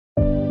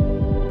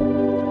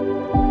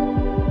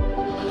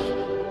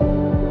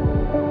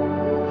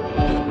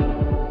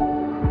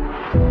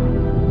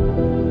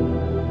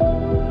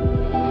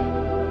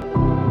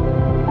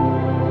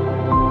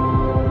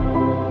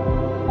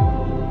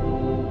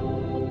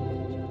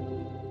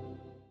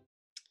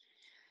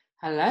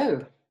Hello,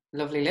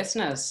 lovely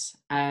listeners.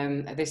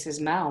 This is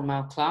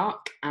Mel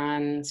Clarke,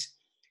 and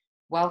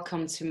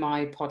welcome to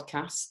my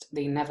podcast,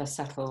 the Never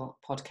Settle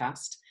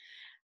podcast.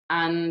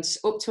 And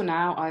up till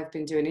now, I've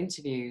been doing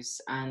interviews,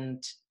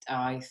 and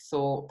I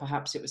thought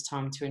perhaps it was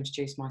time to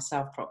introduce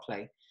myself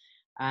properly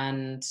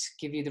and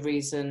give you the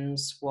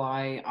reasons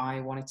why I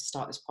wanted to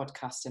start this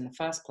podcast in the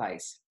first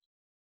place.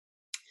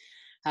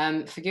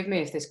 Forgive me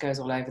if this goes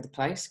all over the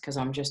place because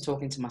I'm just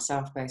talking to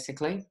myself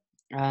basically.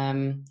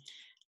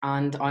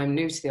 And I'm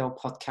new to the old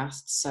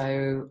podcast,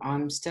 so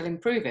I'm still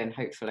improving,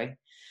 hopefully.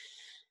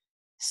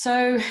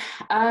 So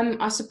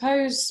I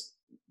suppose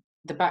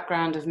the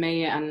background of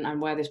me and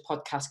where this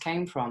podcast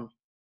came from.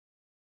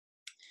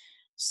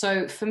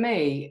 So for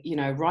me,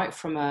 right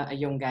from a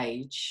young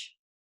age,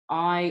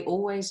 I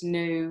always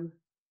knew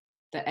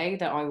that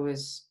that I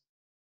was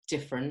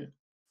different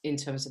in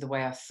terms of the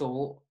way I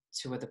thought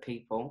to other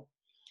people.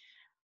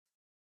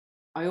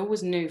 I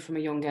always knew from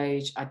a young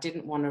age I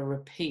didn't want to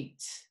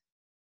repeat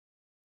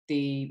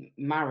the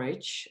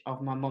marriage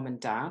of my mum and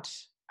dad.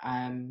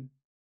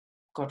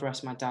 God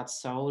rest my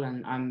dad's soul,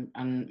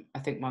 and I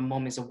think my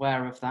mum is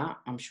aware of that.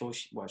 I'm sure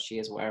she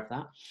is aware of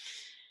that.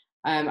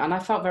 And I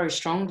felt very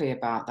strongly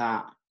about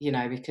that,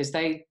 because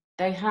they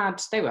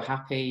were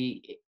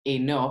happy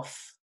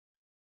enough,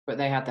 but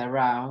they had their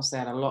rows. They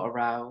had a lot of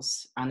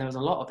rows, and there was a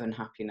lot of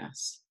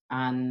unhappiness.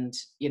 And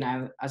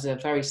as a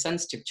very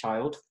sensitive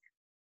child,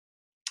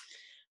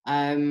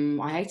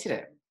 I hated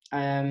it.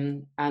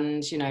 And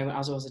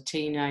as I was a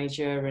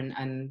teenager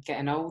and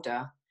getting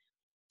older,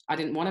 I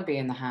didn't want to be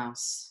in the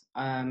house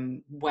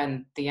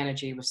when the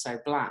energy was so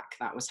black.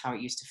 That was how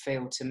it used to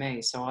feel to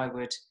me. So I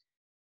would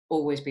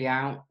always be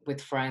out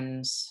with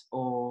friends,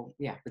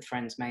 with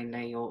friends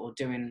mainly, or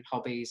doing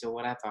hobbies or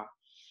whatever.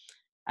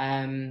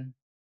 I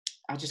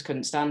just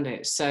couldn't stand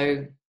it.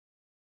 So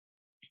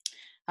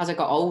as I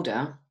got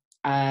older,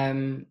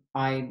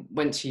 I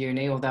went to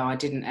uni, although I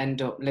didn't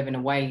end up living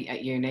away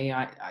at uni.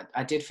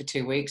 I did for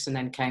 2 weeks and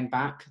then came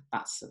back.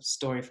 That's a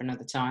story for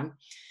another time.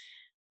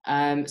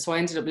 So I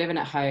ended up living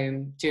at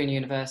home, doing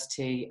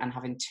university and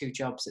having 2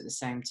 jobs at the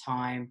same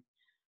time,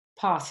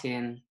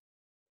 partying,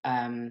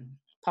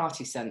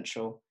 party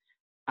central,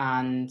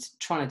 and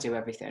trying to do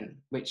everything,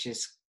 which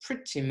is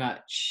pretty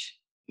much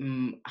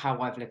how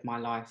I've lived my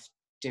life,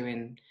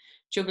 juggling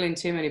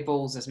too many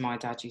balls, as my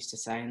dad used to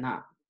say, and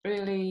that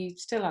really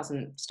still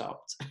hasn't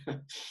stopped.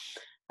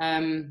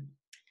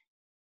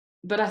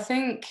 But I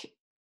think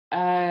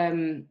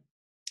in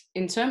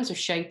terms of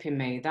shaping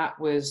me, that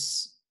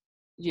was,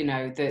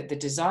 the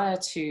desire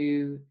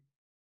to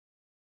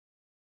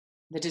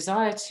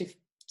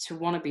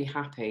want to be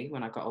happy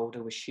when I got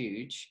older was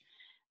huge.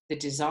 The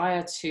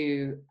desire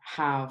to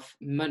have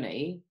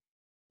money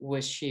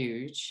was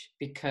huge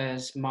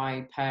because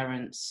my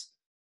parents,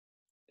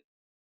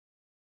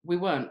 we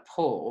weren't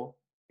poor,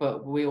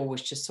 but we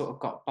always just sort of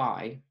got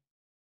by.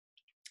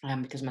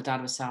 Because my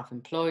dad was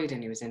self-employed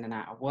and he was in and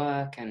out of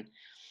work and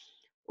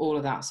all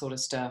of that sort of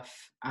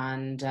stuff.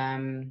 And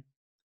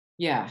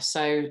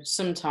so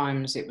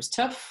sometimes it was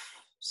tough,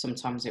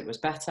 sometimes it was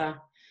better.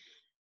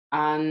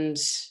 And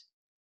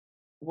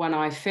when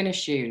I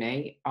finished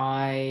uni,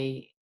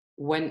 I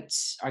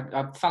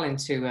fell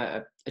into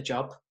a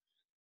job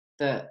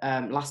that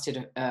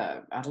lasted,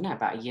 I don't know,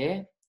 about a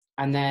year.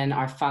 And then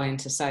I fell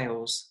into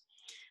sales.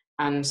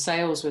 And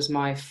sales was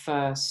my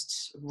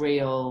first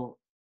real,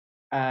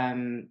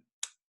 avenue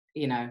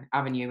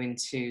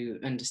into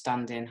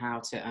understanding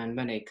how to earn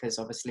money. Because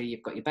obviously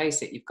you've got your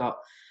basic, you've got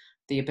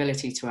the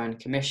ability to earn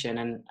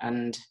commission.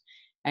 And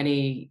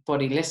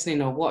anybody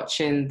listening or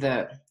watching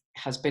that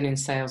has been in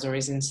sales or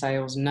is in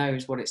sales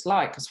knows what it's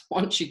like, because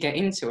once you get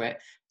into it,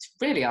 it's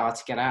really hard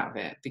to get out of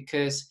it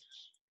because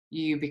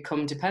you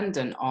become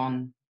dependent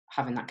on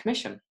having that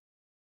commission.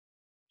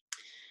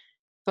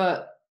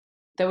 But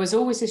there was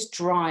always this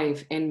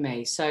drive in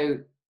me. So,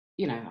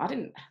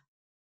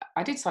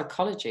 I did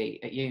psychology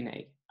at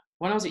uni.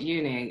 When I was at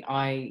uni,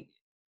 I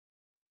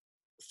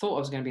thought I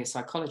was going to be a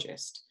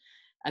psychologist.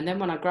 And then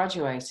when I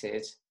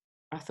graduated,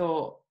 I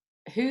thought,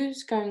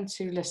 who's going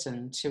to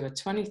listen to a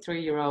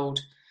 23-year-old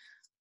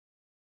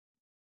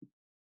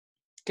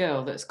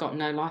girl that's got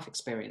no life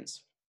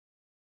experience?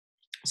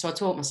 So I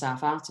taught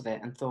myself out of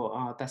it and thought,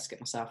 I best get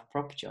myself a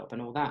proper job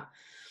and all that.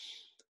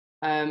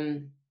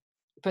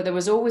 But there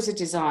was always a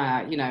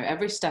desire,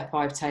 every step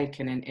I've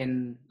taken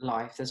in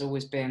life, there's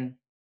always been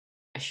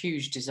a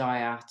huge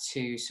desire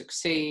to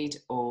succeed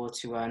or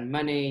to earn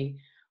money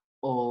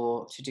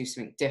or to do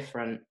something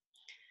different.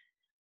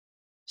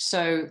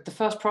 So the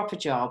first proper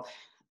job,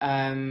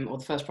 or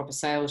the first proper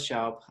sales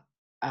job,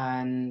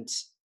 and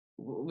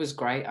was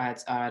great. I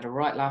had a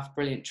right laugh,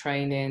 brilliant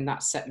training.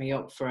 That set me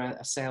up for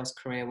a sales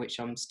career, which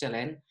I'm still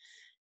in,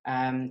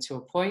 to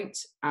a point.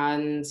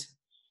 And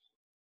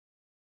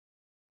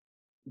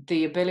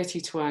the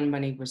ability to earn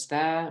money was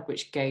there,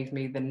 which gave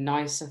me the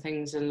nicer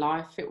things in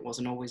life. It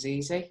wasn't always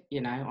easy,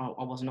 I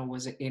wasn't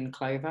always in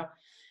clover,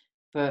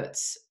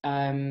 but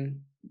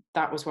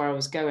that was where I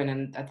was going.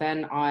 And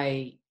then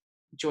I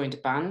joined a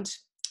band,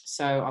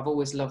 So I've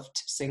always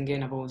loved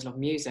singing, I've always loved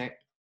music.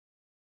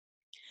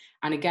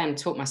 And again,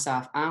 taught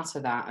myself out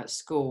of that at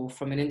school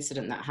from an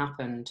incident that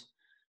happened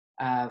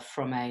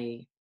from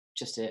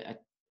just a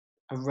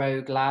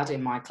rogue lad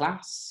in my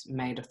class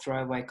made a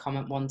throwaway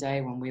comment one day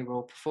when we were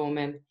all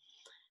performing,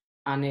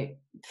 and it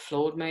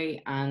floored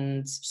me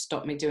and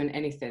stopped me doing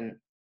anything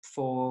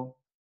for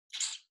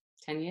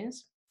 10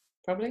 years,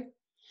 probably.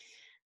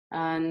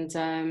 And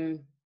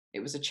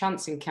it was a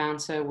chance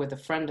encounter with a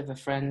friend of a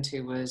friend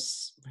who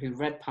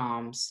read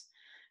palms,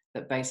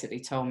 that basically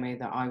told me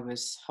that I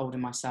was holding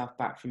myself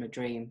back from a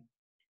dream.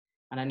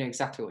 And I knew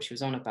exactly what she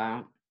was on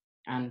about.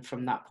 And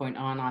from that point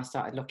on, I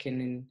started looking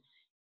in,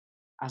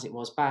 as it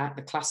was back,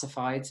 the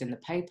classifieds in the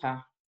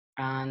paper.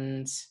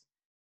 And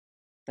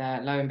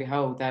there, lo and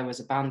behold, there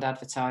was a band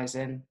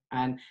advertising.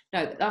 And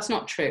no, that's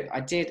not true. I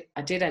did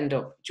end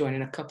up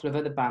joining a couple of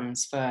other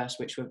bands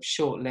first, which were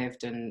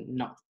short-lived and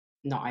not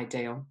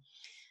ideal.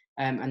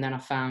 And then I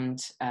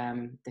found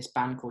this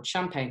band called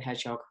Champagne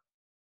Hedgehog,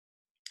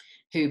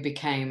 who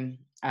became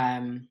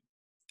a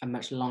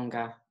much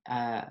longer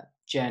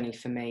journey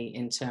for me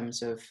in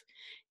terms of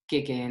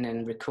gigging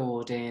and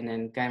recording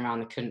and going around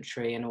the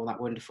country and all that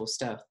wonderful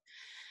stuff.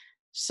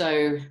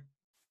 So,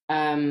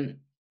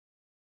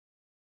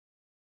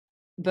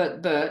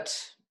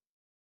 but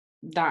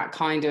that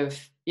kind of,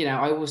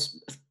 I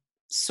always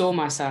saw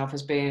myself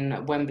as being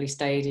at Wembley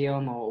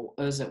Stadium, or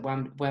us at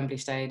Wembley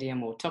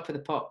Stadium, or Top of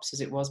the Pops as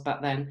it was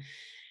back then.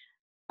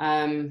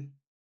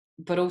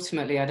 But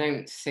ultimately, I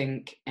don't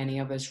think any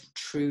of us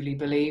truly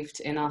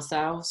believed in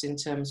ourselves in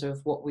terms of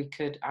what we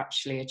could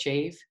actually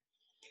achieve.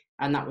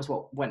 And that was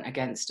what went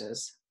against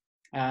us.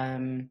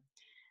 And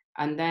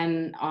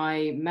then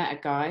I met a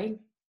guy,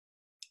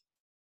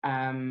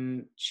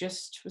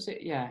 just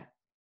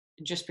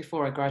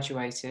before I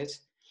graduated.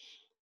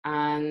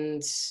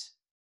 And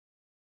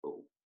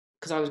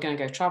because I was going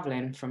to go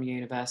traveling from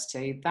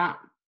university, that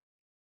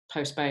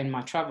postponed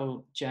my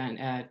travel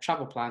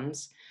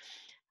plans.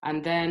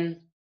 And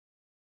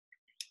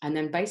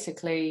then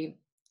basically,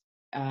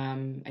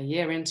 a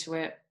year into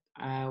it,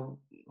 or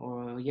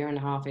a year and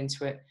a half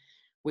into it,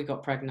 we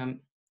got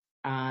pregnant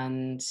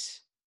and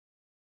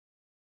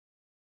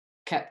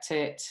kept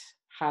it,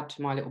 had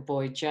my little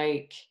boy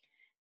Jake,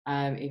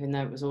 even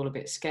though it was all a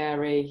bit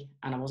scary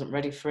and I wasn't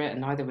ready for it,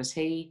 and neither was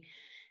he.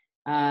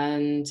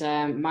 And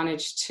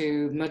managed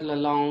to muddle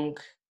along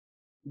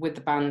with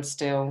the band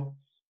still.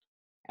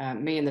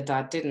 Me and the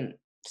dad didn't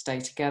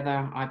stay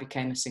together. I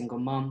became a single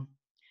mum.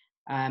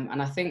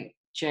 And I think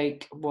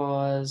Jake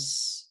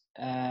was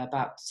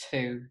about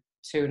two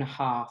and a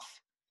half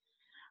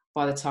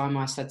by the time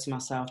I said to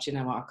myself, do you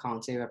know what, I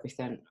can't do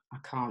everything. I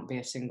can't be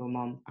a single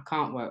mum. I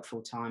can't work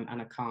full time,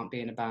 and I can't be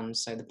in a band.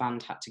 So the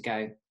band had to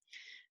go,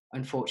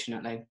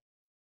 unfortunately.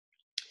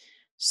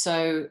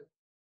 So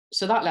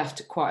that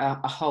left quite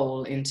a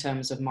hole in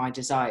terms of my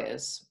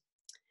desires.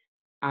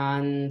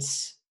 And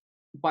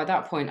by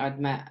that point, I'd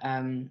met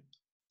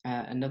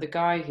another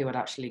guy who I'd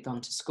actually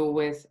gone to school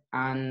with,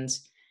 and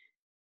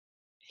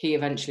he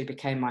eventually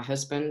became my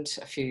husband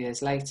a few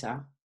years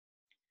later.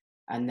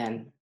 And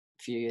then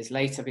a few years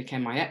later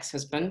became my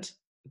ex-husband.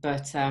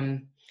 But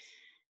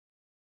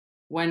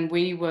when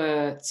we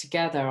were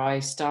together, I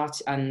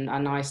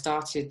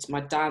started my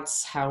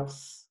dad's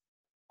health,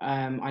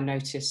 I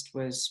noticed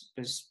was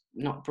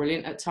not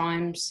brilliant at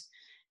times.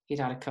 He'd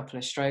had a couple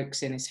of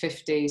strokes in his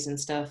 50s and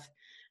stuff.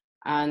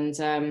 And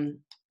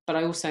but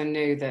I also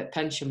knew that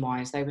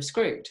pension-wise, they were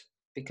screwed,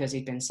 because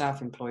he'd been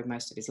self-employed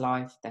most of his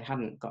life. They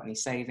hadn't got any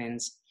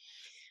savings.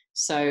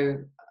 So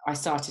I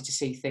started to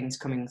see things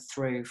coming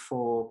through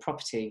for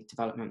property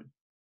development.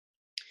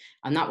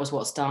 And that was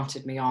what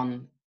started me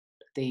on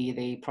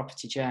the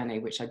property journey,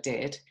 which I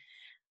did.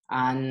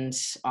 And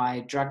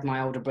I dragged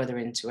my older brother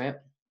into it.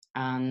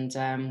 And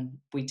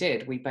we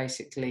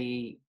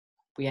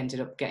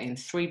ended up getting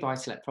 3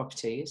 buy-to-let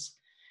properties.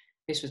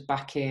 This was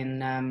back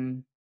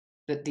in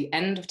at the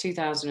end of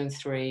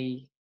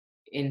 2003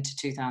 into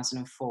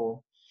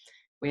 2004.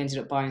 We ended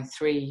up buying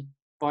 3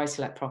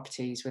 buy-to-let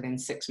properties within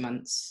 6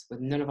 months with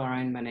none of our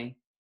own money,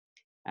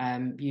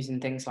 using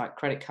things like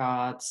credit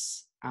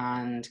cards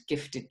and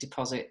gifted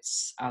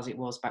deposits, as it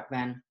was back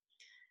then,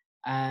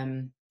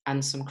 and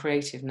some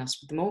creativeness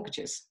with the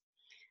mortgages.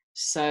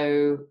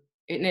 So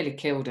it nearly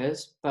killed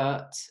us,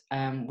 but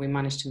we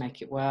managed to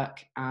make it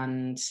work.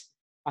 And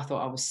I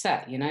thought I was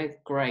set,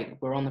 great,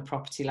 we're on the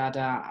property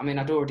ladder. I mean,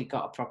 I'd already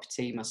got a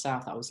property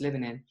myself that I was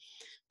living in,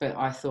 but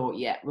I thought,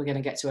 yeah, we're going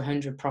to get to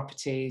 100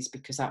 properties,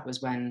 because that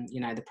was when,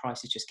 the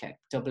prices just kept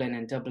doubling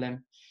and doubling.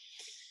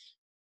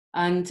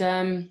 And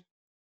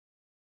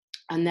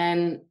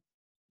then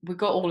we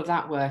got all of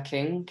that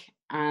working.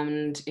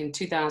 And in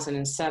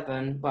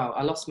 2007, well,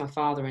 I lost my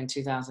father in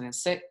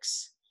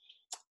 2006.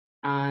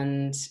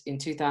 And in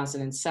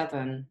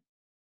 2007,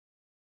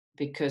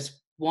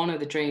 because one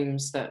of the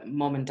dreams that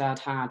mom and dad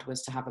had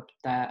was to have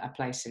a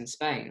place in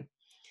Spain.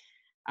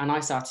 And I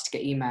started to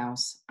get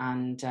emails,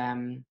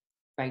 and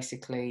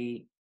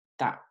basically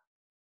that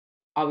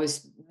I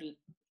was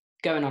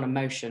going on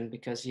emotion,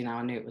 because,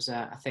 I knew it was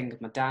a thing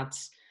of my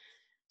dad's.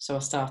 So I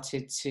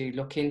started to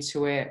look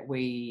into it.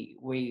 Me,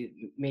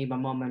 my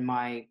mum, and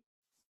my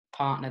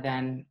partner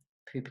then,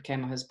 who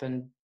became my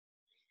husband,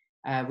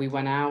 we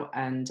went out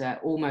and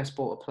almost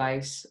bought a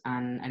place.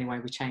 And anyway,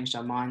 we changed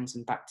our minds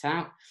and backed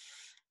out.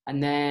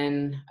 And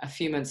then a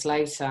few months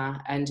later,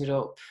 ended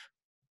up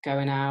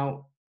going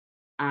out,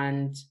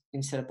 and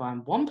instead of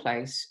buying one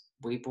place,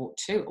 we bought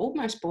two,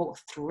 almost bought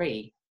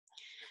three.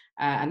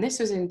 And this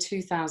was in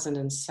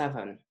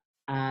 2007.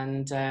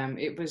 And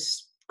it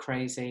was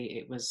crazy.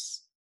 It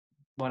was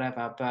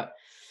whatever, but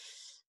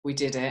we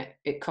did it.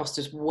 It cost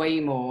us way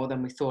more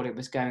than we thought it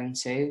was going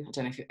to. I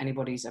don't know if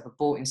anybody's ever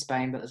bought in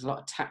Spain, but there's a lot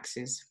of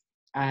taxes.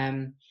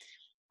 And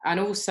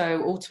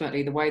also,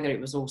 ultimately, the way that it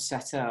was all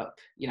set up,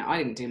 you know, I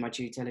didn't do my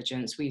due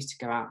diligence. We used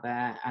to go out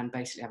there and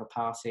basically have a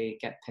party,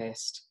 get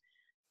pissed.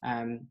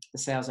 The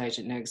sales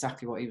agent knew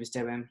exactly what he was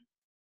doing.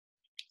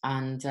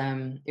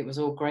 And it was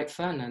all great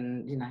fun,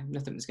 and, you know,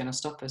 nothing was going to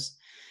stop us.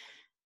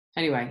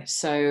 Anyway,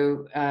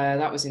 so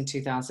that was in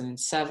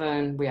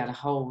 2007. We had a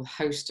whole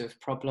host of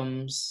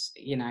problems,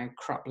 you know,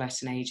 crap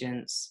letting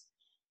agents,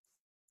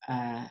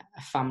 a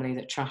family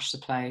that trashed the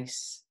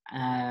place,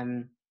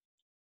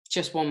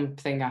 just one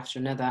thing after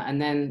another.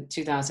 And then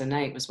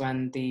 2008 was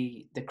when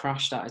the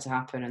crash started to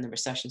happen and the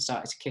recession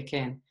started to kick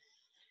in.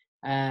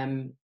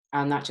 And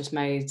that just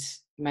made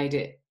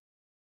it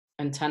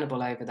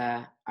untenable over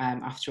there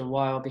after a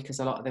while, because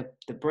a lot of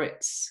the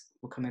Brits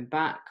were coming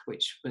back,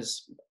 which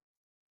was,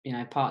 you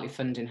know, partly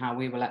funding how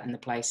we were letting the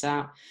place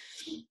out.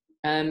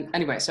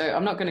 Anyway, so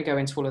I'm not going to go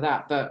into all of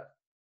that, but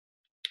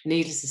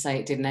needless to say,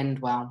 it didn't end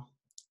well.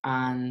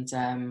 And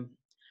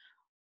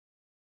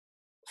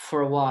for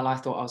a while, I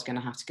thought I was going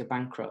to have to go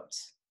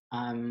bankrupt,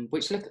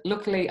 which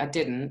luckily I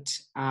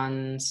didn't,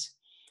 and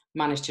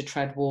managed to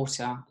tread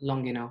water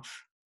long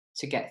enough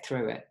to get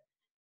through it.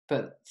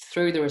 But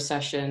through the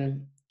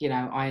recession, you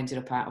know, I ended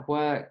up out of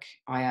work.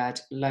 I had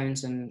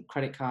loans and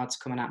credit cards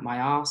coming out my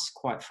arse,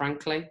 quite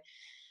frankly.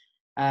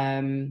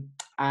 And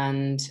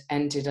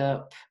ended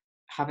up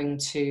having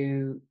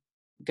to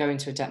go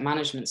into a debt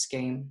management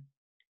scheme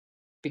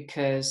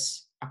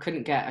because I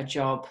couldn't get a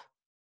job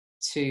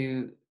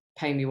to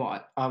pay me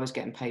what I was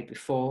getting paid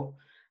before.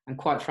 And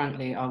quite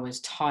frankly, I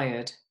was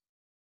tired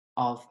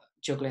of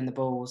juggling the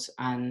balls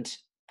and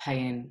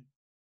paying.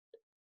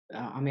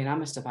 I mean, I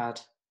must have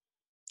had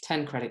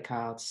 10 credit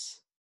cards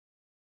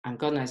and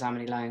God knows how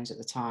many loans at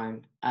the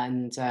time.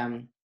 And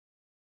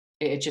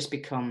it had just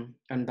become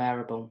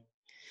unbearable.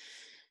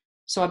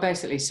 So I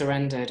basically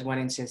surrendered, went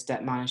into this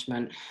debt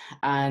management,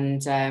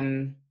 and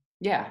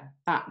yeah,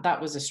 that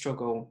was a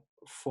struggle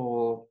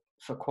for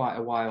quite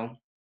a while.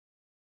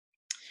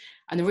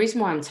 And the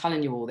reason why I'm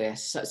telling you all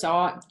this,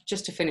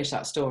 just to finish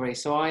that story,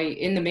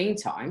 in the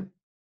meantime,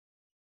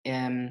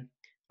 I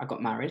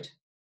got married,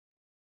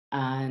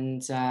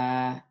 and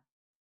I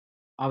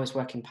was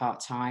working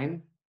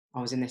part-time.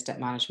 I was in this debt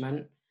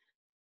management.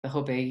 The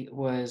hubby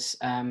was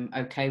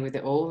okay with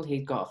it all.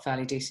 He'd got a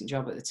fairly decent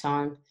job at the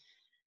time.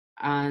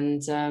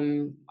 And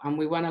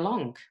we went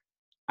along,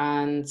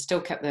 and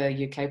still kept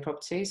the UK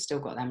properties, still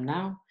got them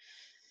now.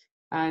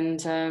 And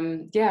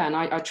yeah, and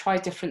I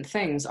tried different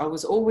things. I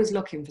was always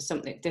looking for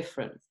something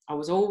different. I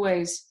was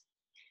always,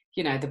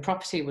 you know, the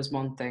property was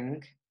one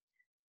thing.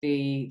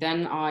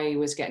 Then I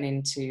was getting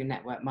into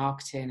network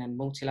marketing and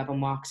multi-level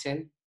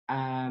marketing.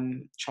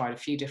 Tried a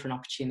few different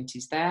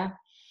opportunities there.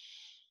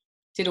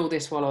 Did all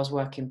this while I was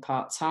working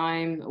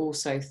part-time.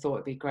 Also thought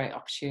it'd be a great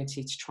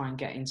opportunity to try and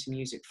get into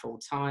music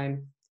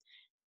full-time.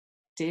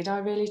 Did I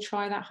really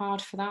try that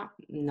hard for that?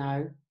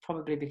 No,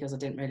 probably because I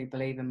didn't really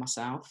believe in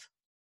myself.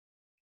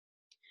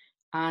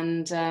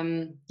 And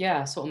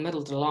yeah, sort of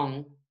middled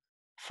along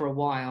for a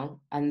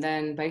while. And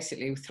then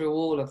basically through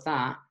all of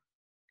that,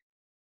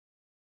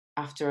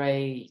 after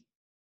again,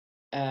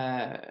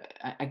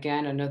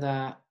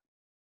 another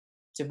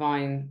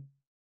divine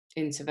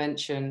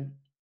intervention,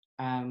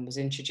 was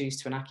introduced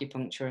to an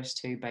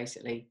acupuncturist who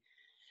basically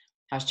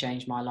has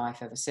changed my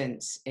life ever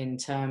since, in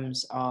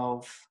terms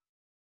of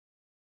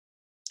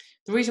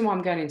the reason why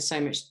I'm going into so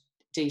much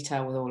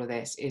detail with all of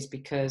this is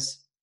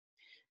because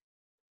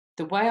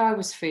the way I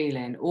was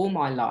feeling all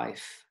my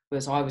life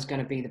was I was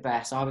going to be the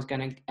best. I was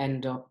going to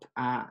end up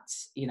at,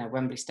 you know,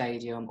 Wembley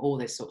Stadium, all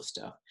this sort of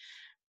stuff.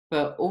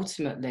 But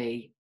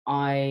ultimately,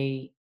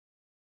 I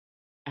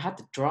had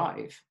the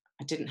drive.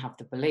 I didn't have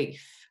the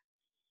belief.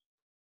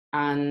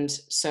 And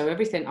so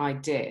everything I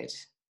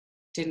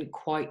didn't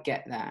quite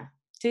get there,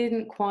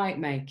 didn't quite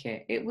make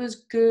it. It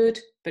was good,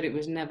 but it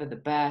was never the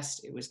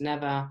best. It was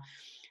never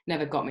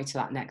got me to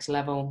that next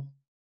level.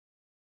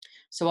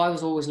 So I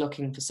was always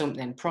looking for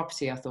something.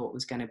 Property, I thought,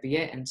 was going to be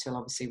it, until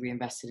obviously we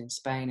invested in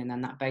Spain. And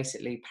then that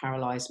basically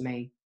paralyzed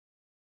me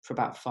for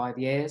about 5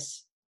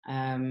 years,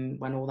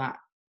 when all that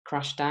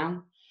crashed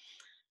down.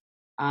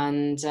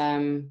 And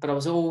but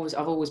I've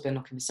always been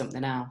looking for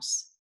something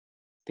else,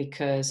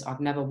 because I've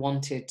never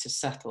wanted to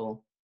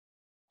settle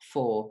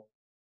for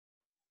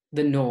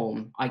the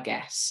norm, I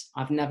guess.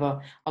 I've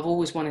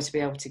always wanted to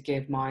be able to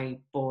give my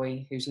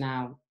boy, who's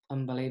now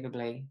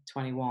unbelievably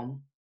 21,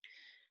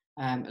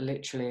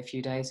 literally a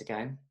few days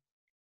ago,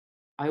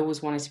 I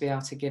always wanted to be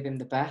able to give him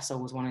the best. I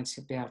always wanted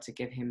to be able to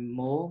give him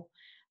more.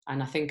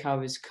 And I think I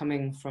was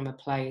coming from a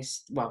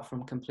place, well,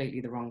 from completely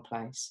the wrong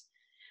place.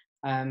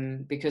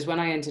 Because when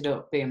I ended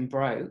up being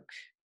broke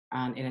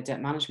and in a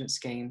debt management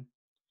scheme,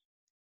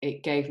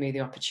 it gave me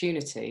the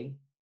opportunity,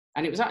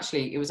 and it was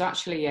actually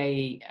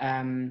a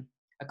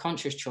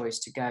conscious choice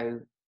to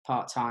go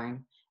part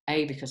time.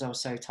 A, because I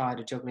was so tired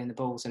of juggling the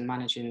balls and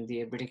managing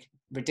the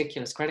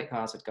ridiculous credit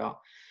cards I'd got,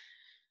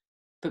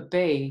 but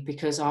B,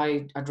 because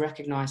I'd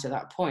recognised at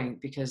that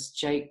point, because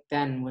Jake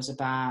then was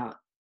about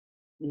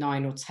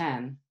 9 or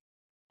 10,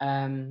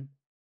 um,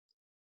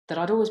 that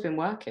I'd always been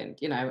working,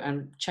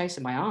 and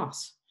chasing my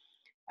ass.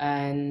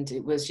 And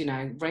it was,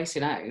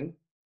 racing home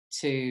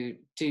to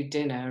do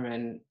dinner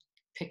and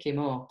pick him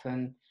up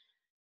and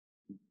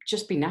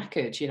just be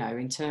knackered,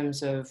 in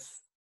terms of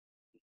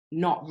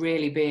not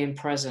really being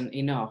present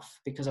enough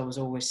because I was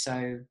always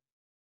so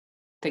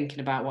thinking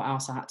about what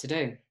else I had to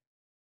do.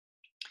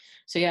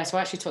 So yeah, so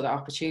I actually took that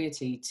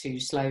opportunity to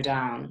slow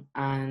down,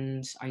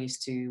 and I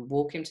used to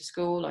walk him to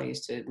school. We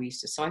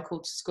used to cycle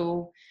to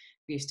school.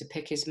 We used to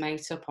pick his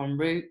mate up en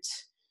route.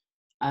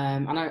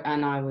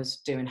 And I was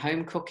doing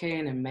home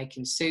cooking and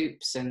making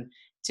soups and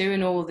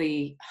doing all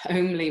the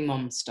homely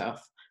mum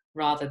stuff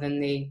rather than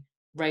the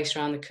race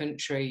around the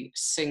country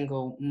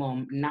single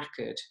mum,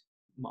 knackered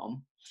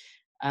mum.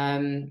 Yeah,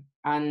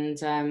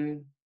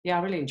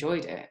 I really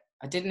enjoyed it.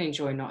 I didn't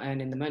enjoy not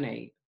earning the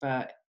money,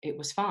 but it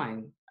was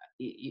fine.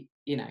 You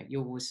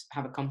always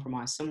have a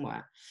compromise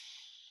somewhere.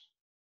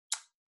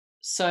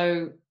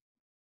 So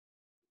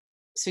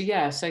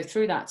yeah, so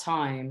through that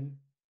time,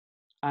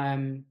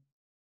 um,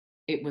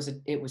 it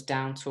was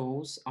down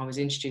tools. I was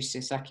introduced to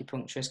this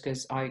acupuncturist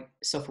because I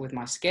suffer with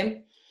my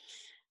skin,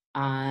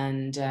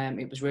 and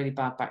it was really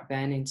bad back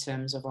then in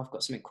terms of I've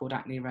got something called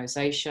acne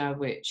rosacea,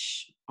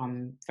 which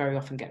I'm very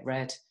often get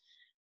red,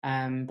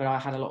 but I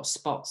had a lot of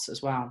spots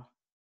as well.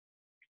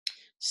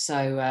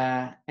 So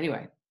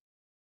anyway,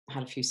 I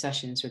had a few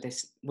sessions with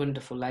this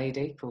wonderful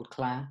lady called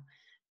Claire,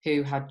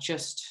 who had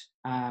just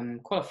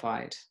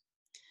qualified.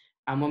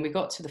 And when we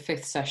got to the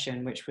 5th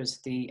session, which was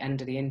the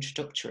end of the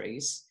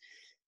introductories,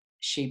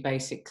 she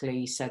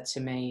basically said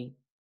to me,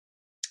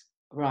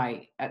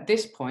 right, at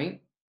this point,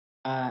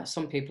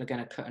 some people are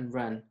going to cut and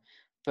run,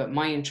 but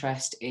my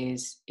interest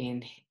is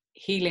in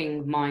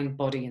healing mind,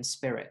 body, and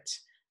spirit.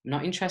 I'm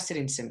not interested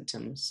in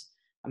symptoms.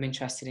 I'm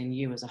interested in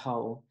you as a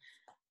whole.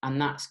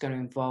 And that's going to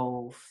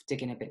involve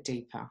digging a bit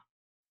deeper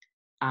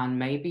and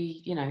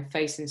maybe,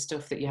 facing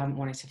stuff that you haven't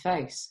wanted to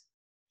face.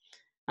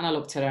 And I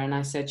looked at her and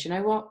I said, you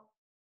know what?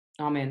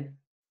 I'm in.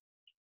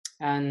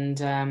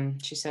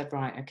 And she said,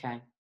 right,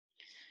 okay.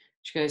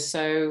 She goes,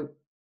 so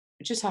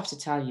I just have to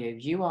tell you,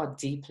 you are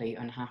deeply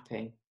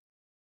unhappy.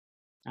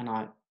 And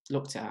I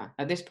looked at her.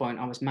 At this point,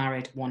 I was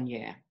married 1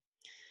 year.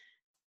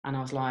 And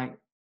I was like,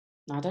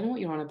 I don't know what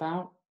you're on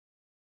about.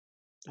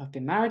 I've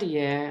been married a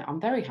year.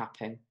 I'm very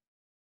happy.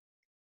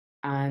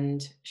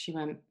 And she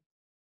went,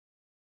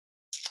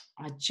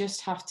 I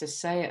just have to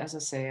say it as I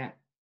say it.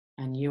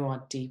 And you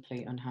are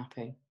deeply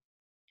unhappy.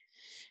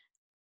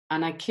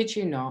 And I kid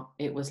you not,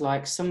 it was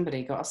like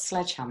somebody got a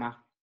sledgehammer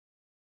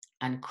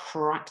and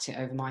cracked it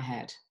over my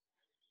head.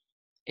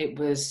 It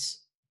was,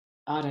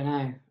 I don't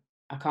know,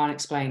 I can't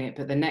explain it.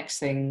 But the next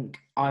thing,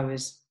 I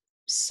was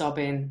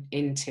sobbing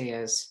in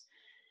tears.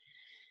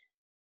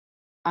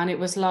 And it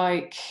was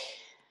like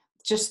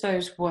just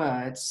those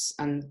words,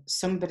 and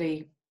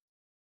somebody,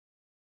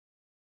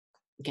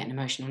 getting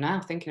emotional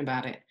now thinking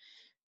about it,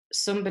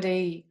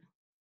 somebody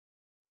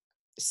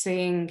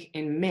seeing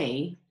in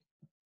me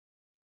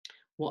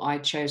what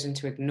I'd chosen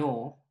to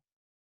ignore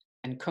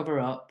and cover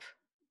up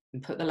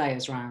and put the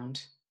layers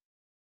around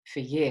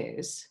for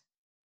years,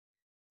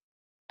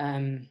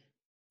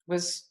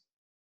 was,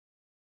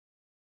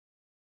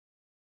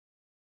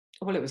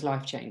 well, it was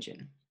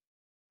life-changing.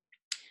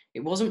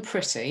 It wasn't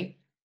pretty.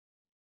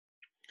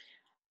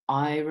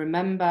 I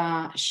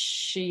remember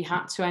she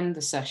had to end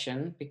the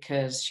session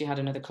because she had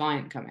another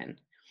client come in.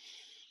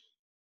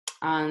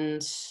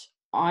 And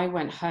I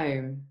went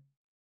home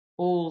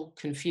all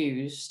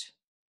confused,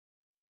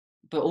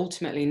 but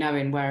ultimately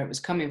knowing where it was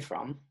coming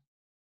from.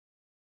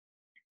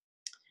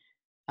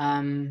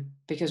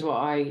 Because what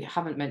I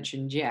haven't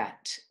mentioned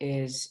yet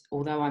is,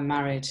 although I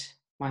married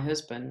my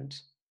husband,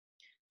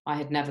 I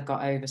had never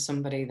got over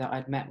somebody that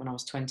I'd met when I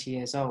was 20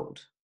 years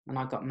old. And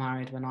I got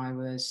married when I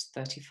was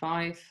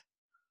 35.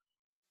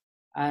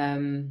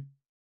 And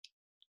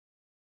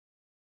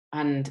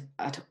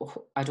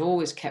I'd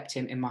always kept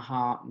him in my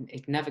heart.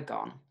 He'd never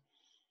gone.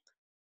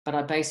 But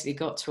I basically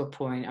got to a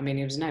point, I mean,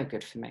 he was no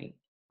good for me.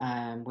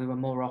 We were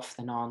more off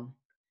than on.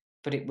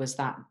 But it was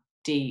that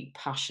deep,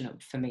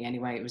 passionate, for me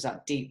anyway, it was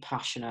that deep,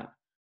 passionate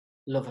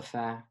love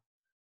affair.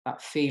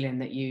 That feeling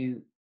that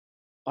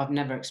I've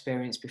never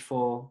experienced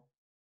before,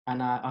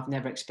 and I've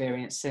never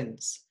experienced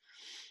since.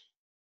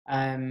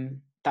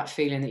 That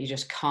feeling that you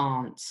just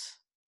can't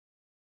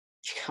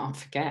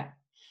forget.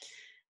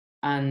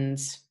 And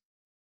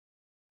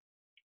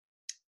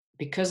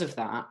because of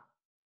that,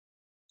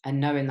 and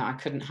knowing that I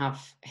couldn't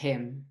have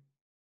him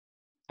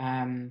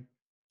um,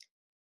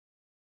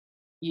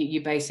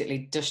 you basically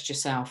dust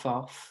yourself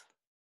off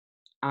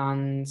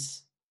and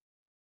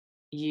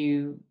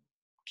you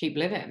keep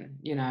living,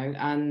 you know.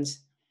 And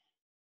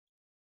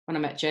when I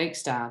met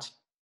Jake's dad,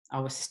 I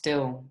was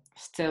still,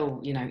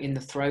 you know, in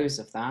the throes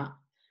of that.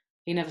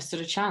 He never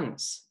stood a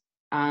chance.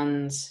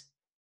 And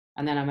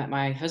and then I met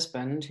my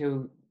husband,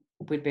 who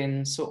we'd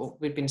been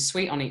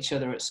sweet on each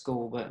other at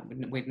school, but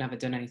we'd never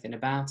done anything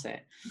about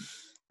it.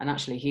 And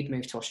actually, he'd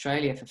moved to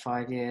Australia for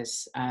 5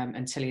 years,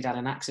 until he'd had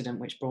an accident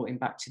which brought him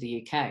back to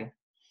the UK.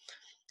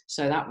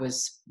 So that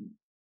was,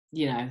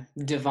 you know,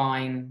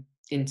 divine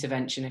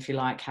intervention, if you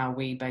like, how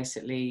we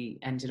basically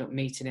ended up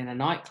meeting in a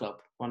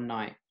nightclub one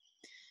night.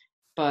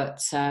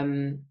 But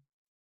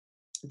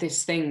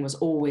this thing was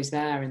always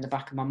there in the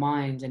back of my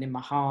mind and in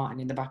my heart and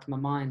in the back of my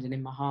mind and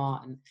in my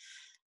heart,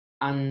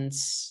 and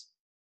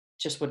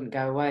just wouldn't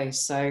go away.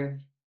 So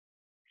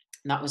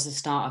that was the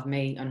start of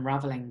me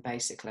unraveling,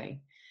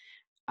 basically.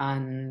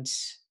 And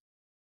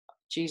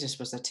Jesus,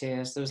 was there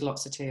tears? There was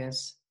lots of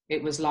tears.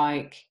 It was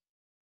like,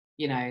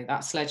 you know,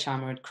 that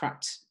sledgehammer had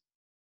cracked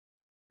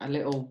a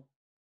little,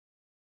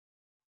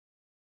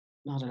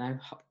 I don't know,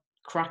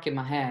 crack in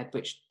my head,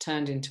 which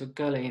turned into a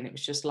gully. And it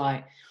was just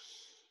like,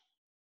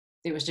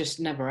 it was just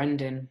never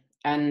ending.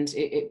 And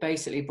it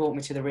basically brought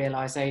me to the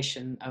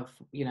realization of,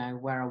 you know,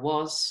 where I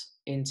was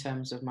in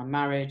terms of my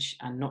marriage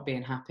and not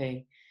being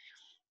happy,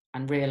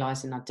 and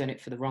realizing I'd done it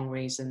for the wrong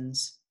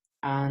reasons.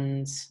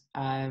 And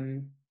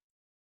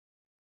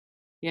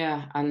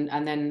yeah,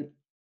 and then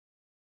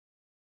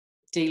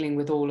dealing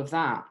with all of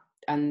that,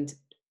 and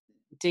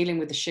dealing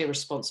with the sheer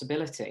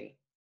responsibility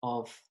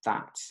of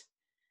that.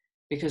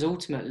 Because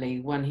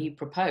ultimately, when he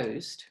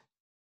proposed,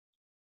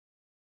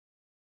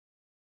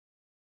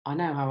 I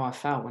know how I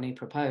felt when he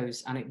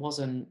proposed, and it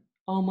wasn't,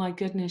 oh my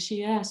goodness,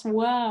 yes,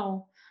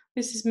 wow,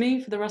 this is me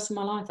for the rest of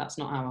my life. That's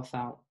not how I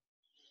felt.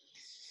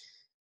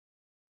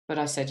 But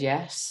I said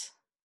yes,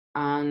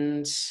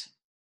 and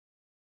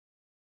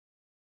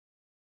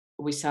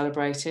we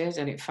celebrated,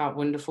 and it felt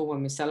wonderful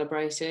when we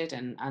celebrated.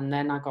 And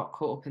then I got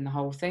caught up in the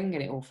whole thing,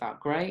 and it all felt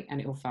great,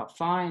 and it all felt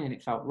fine, and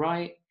it felt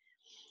right.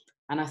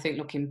 And I think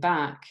looking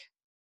back,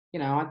 you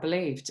know, I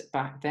believed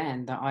back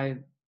then that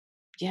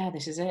yeah,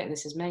 this is it,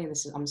 this is me,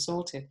 I'm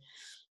sorted.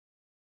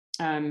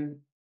 But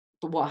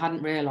what I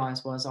hadn't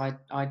realized was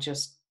I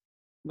just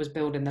was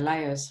building the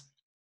layers,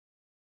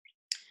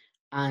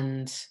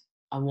 and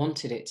I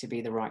wanted it to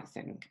be the right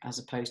thing as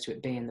opposed to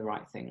it being the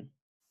right thing.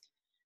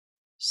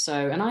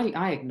 So, and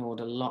I ignored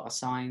a lot of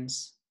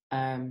signs.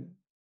 The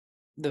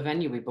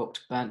venue we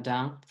booked burnt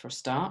down for a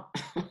start,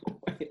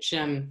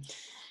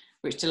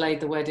 which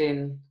delayed the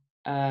wedding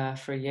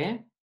for a year.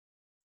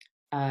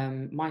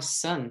 My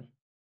son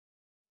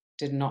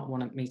did not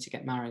want me to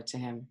get married to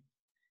him.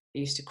 He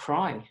used to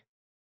cry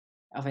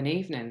of an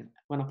evening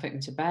when I put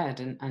him to bed,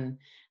 and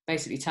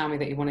basically tell me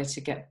that he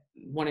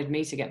wanted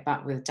me to get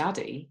back with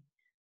daddy.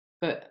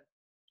 But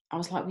I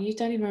was like, well, you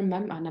don't even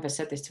remember. I never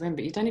said this to him,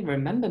 but you don't even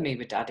remember me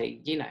with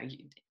daddy. You know,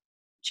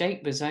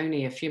 Jake was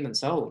only a few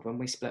months old when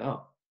we split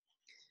up,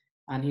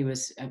 and he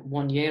was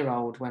 1 year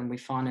old when we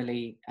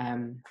finally,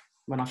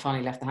 when I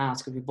finally left the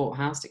house, because we bought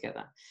a house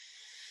together.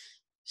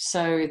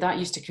 So that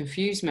used to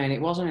confuse me, and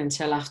it wasn't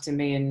until after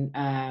me and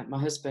my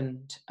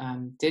husband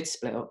did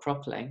split up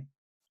properly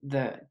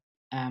that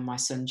my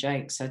son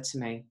Jake said to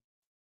me,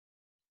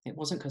 it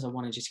wasn't because I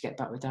wanted you to get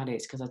back with daddy,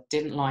 it's because I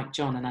didn't like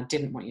John and I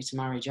didn't want you to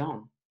marry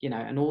John, you know.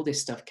 And all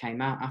this stuff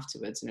came out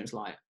afterwards, and it was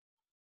like,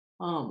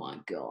 oh my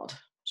God,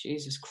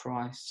 Jesus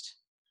Christ.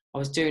 I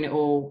was doing it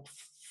all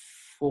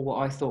for what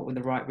I thought were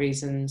the right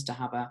reasons, to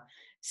have a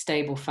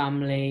stable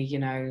family, you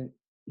know,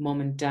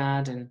 mom and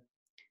dad. And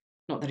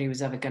not that he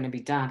was ever going to be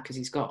dad, because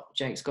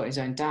Jake's got his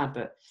own dad,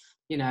 but,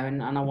 you know,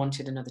 and I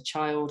wanted another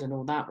child and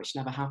all that, which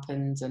never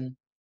happened. And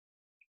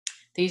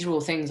these were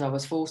all things I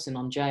was forcing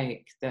on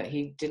Jake that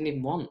he didn't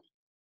even want.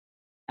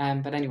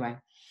 But anyway,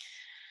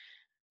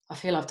 I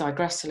feel I've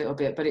digressed a little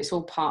bit, but it's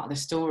all part of the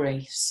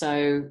story.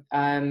 So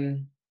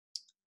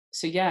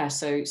yeah,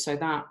 so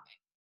that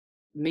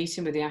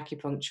meeting with the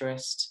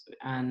acupuncturist,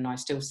 and I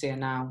still see her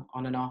now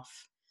on and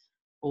off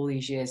all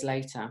these years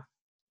later.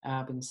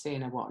 I've been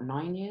seeing her, what,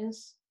 9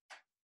 years?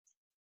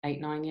 8,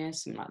 9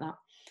 years, something like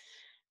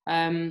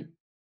that.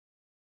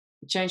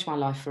 Changed my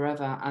life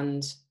forever.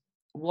 And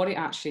what it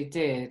actually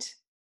did,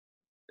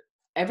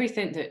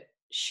 everything that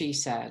she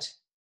said,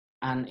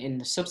 and in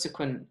the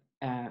subsequent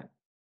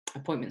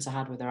appointments I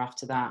had with her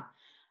after that,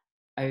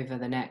 over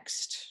the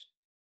next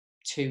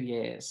 2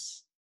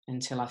 years,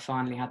 until I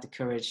finally had the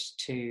courage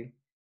to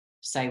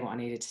say what I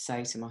needed to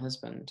say to my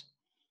husband.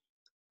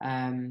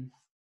 No,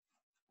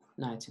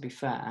 to be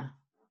fair,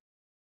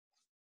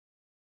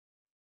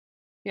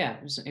 yeah,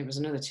 it was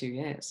another 2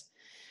 years.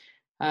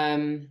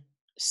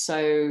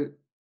 So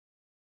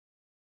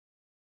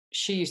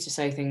she used to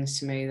say things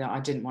to me that I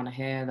didn't want to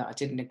hear, that I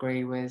didn't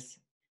agree with,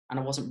 and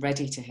I wasn't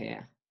ready to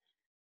hear.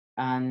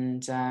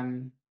 And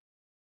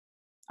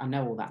I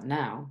know all that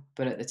now,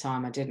 but at the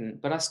time I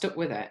didn't. But I stuck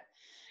with it.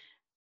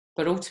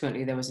 But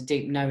ultimately, there was a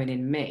deep knowing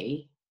in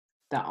me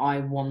that I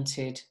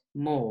wanted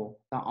more,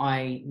 that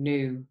I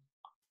know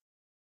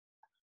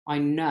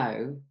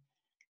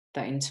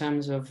that in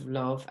terms of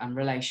love and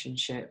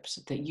relationships,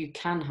 that you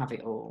can have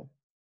it all.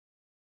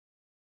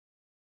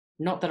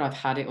 Not that I've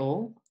had it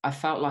all. I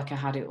felt like I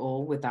had it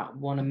all with that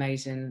one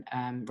amazing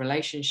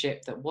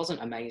relationship that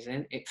wasn't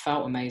amazing. It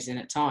felt amazing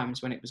at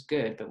times when it was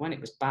good, but when it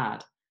was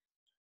bad,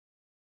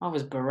 I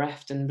was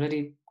bereft and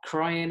bloody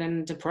crying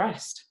and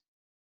depressed.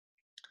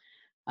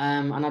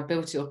 And I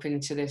built it up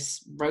into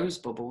this rose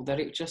bubble that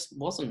it just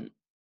wasn't.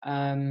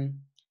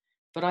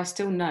 But I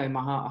still know in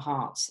my heart of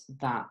hearts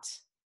that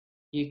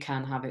you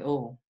can have it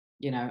all,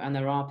 and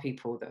there are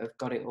people that have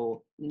got it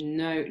all.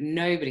 No,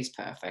 nobody's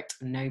perfect.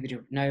 No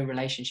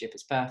relationship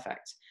is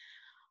perfect.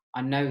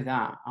 I know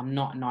that. I'm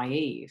not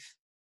naive,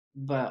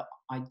 but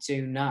I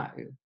do know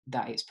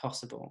that it's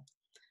possible.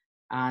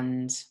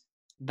 And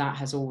that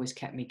has always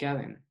kept me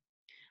going.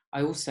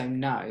 I also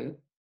know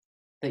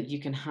that you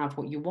can have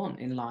what you want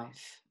in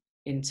life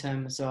in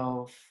terms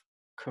of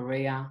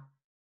career,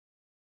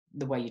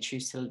 the way you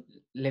choose to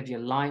live your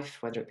life,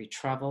 whether it be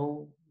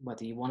travel,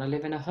 whether you want to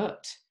live in a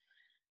hut.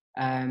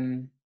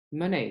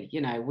 Money,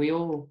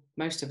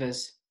 most of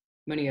us,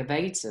 money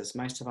evades us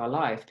most of our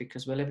life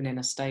because we're living in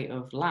a state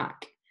of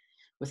lack.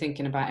 We're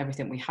thinking about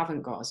everything we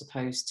haven't got as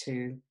opposed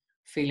to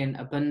feeling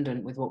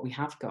abundant with what we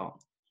have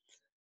got.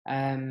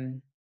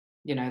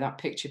 That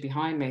picture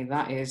behind me,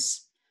 that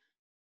is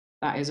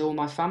all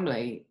my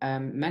family.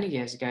 Many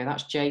years ago,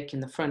 that's Jake in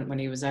the front when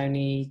he was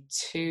only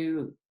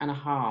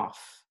 2.5.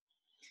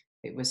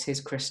 It was his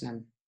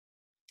christening,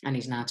 and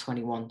he's now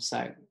 21.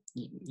 So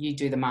you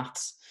do the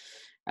maths.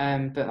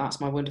 But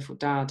that's my wonderful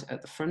dad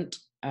at the front.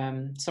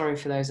 Sorry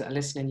for those that are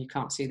listening, you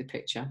can't see the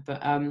picture.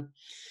 But, and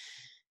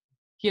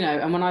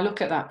when I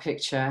look at that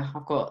picture,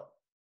 I've got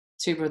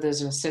 2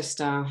 brothers and a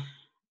sister,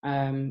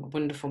 a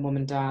wonderful mum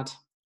and dad.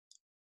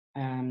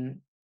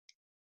 And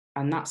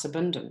that's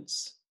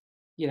abundance,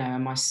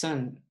 and my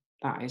son,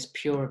 that is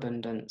pure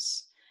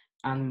abundance.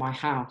 And my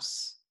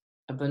house,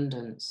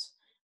 abundance.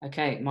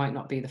 Okay, it might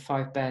not be the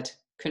 5-bed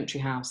country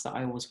house that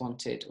I always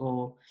wanted,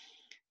 or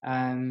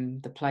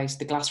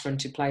the glass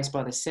fronted place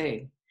by the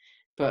sea,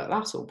 but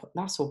that's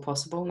all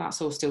possible, and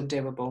that's all still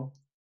doable.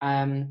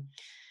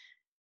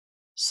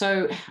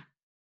 So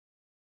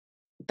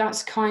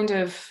that's kind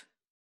of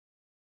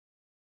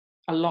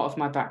a lot of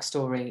my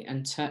backstory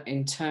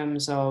in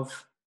terms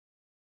of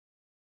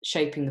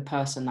shaping the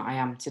person that I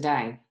am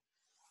today.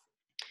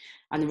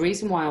 And the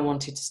reason why I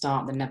wanted to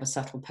start the Never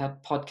Settle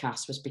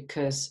podcast was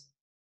because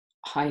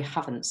I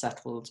haven't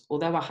settled.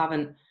 Although I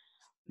haven't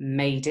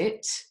made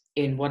it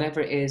in whatever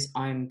it is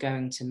I'm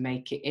going to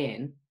make it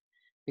in,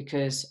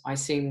 because I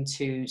seem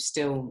to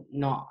still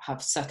not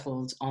have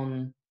settled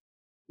on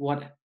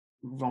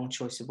wrong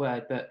choice of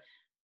word, but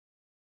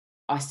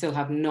I still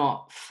have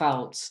not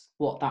felt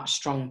what that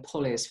strong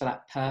pull is for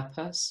that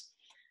purpose.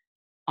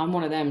 I'm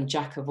one of them,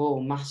 jack of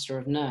all, master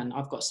of none.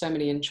 I've got so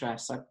many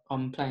interests.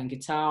 I'm playing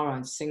guitar,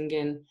 I'm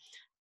singing.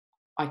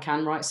 I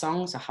can write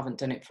songs. I haven't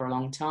done it for a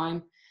long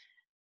time.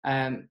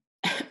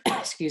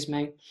 Excuse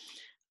me.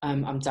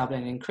 I'm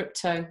dabbling in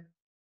crypto.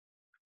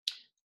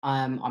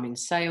 I'm in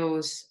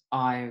sales.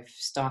 I've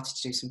started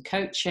to do some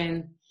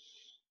coaching.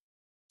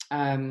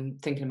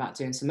 Thinking about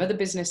doing some other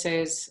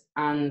businesses,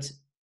 and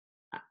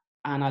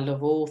I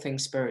love all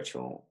things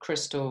spiritual,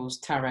 crystals,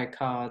 tarot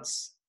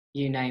cards,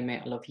 you name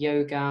it. I love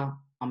yoga.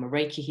 I'm a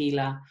Reiki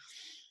healer,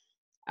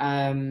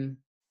 and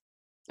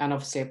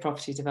obviously a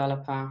property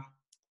developer.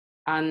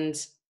 And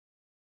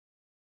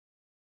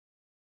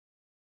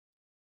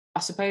I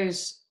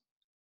suppose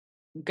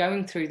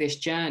going through this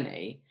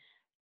journey,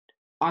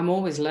 I'm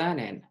always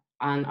learning,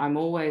 and I'm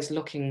always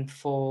looking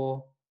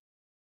for,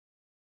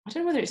 I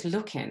don't know whether it's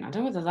looking, I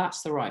don't know whether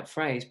that's the right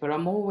phrase, but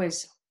I'm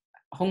always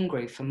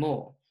hungry for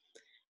more.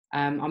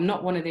 I'm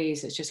not one of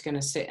these that's just going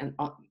to sit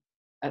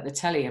at the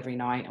telly every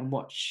night and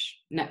watch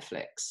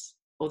Netflix.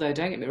 Although,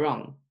 don't get me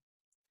wrong,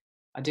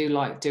 I do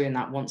like doing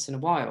that once in a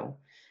while.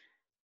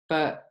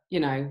 But,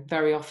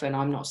 very often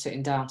I'm not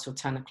sitting down till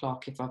 10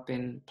 o'clock if I've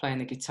been playing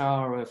the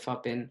guitar, or if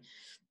I've been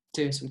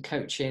doing some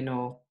coaching,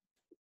 or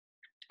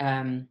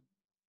doing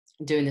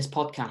this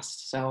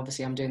podcast. So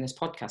obviously I'm doing this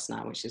podcast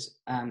now, which is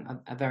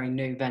a very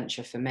new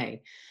venture for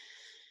me.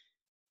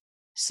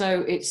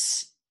 So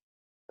it's,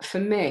 for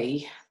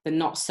me, the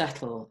not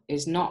settle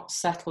is not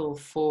settle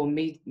for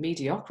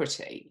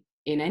mediocrity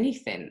in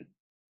anything.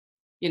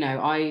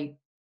 I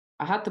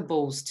had the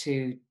balls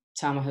to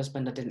tell my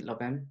husband I didn't love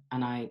him,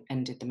 and I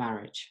ended the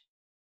marriage.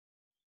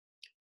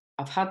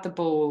 I've had the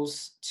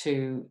balls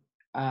to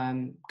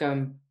go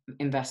and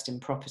invest in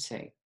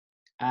property.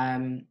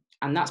 And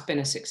that's been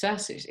a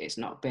success. It's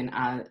not been,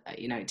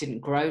 it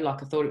didn't grow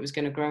like I thought it was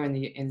going to grow in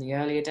the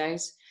earlier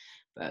days.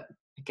 But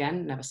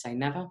again, never say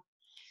never.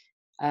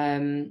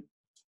 I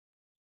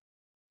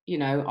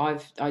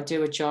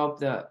do a job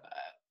that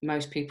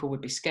most people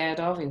would be scared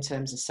of in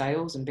terms of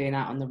sales and being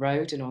out on the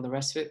road and all the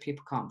rest of it.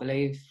 People can't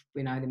believe,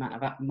 the amount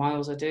of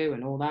miles I do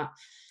and all that.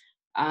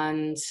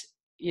 And,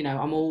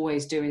 I'm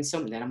always doing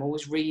something. I'm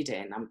always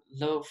reading. I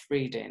love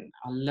reading.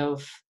 I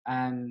love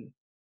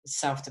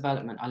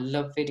self-development. I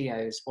love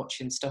videos,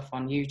 watching stuff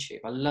on YouTube.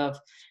 I love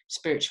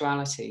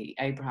spirituality,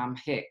 Abraham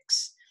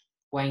Hicks,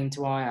 Wayne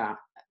Dwyer,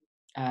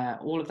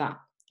 all of that,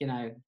 you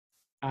know.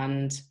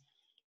 And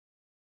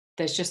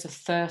there's just a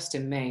thirst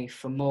in me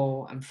for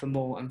more and for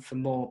more and for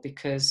more,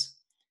 because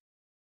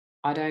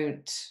I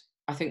don't,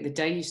 I think the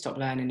day you stop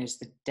learning is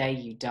the day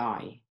you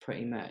die,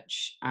 pretty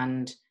much.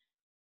 And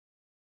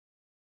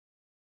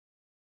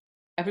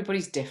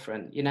everybody's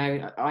different. You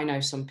know, I know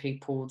some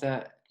people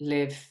that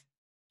live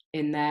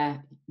in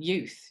their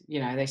youth, you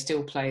know, they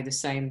still play the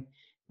same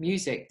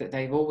music that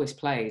they've always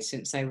played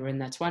since they were in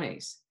their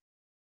 20s.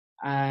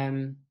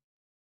 Um,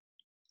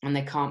 and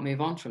they can't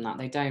move on from that.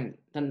 They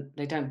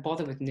don't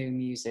bother with new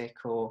music.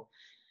 Or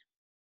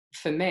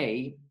for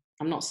me,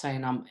 I'm not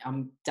saying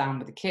I'm down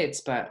with the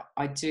kids, but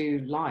I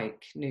do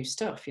like new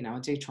stuff. You know, I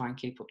do try and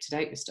keep up to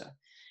date with stuff.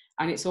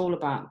 And it's all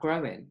about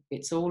growing.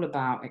 It's all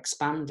about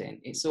expanding.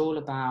 It's all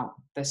about,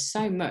 there's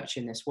so much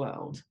in this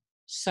world,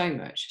 so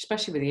much,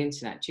 especially with the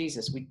internet.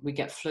 Jesus, we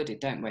get flooded,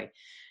 don't we?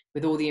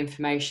 With all the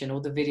information, all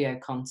the video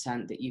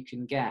content that you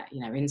can get, you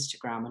know,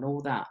 Instagram and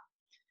all that.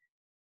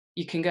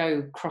 You can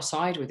go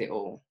cross-eyed with it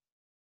all.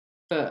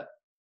 But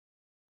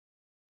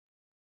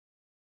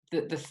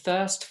the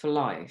thirst for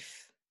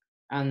life,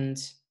 and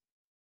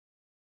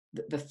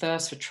the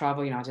thirst for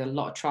travel, you know, I did a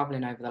lot of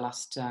traveling over the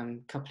last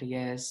couple of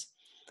years.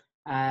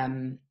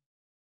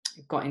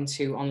 Got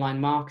into online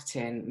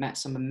marketing, met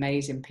some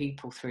amazing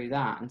people through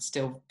that, and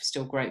still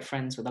great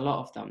friends with a lot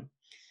of them.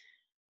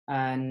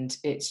 And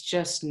it's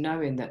just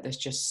knowing that there's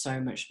just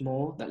so much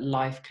more that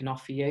life can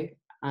offer you.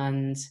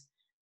 And,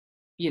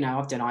 you know,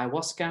 I've done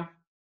ayahuasca.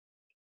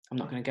 I'm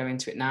not going to go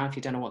into it now. If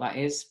you don't know what that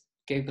is,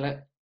 Google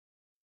it.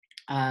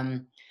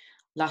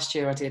 Last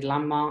year I did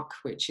Landmark,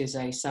 which is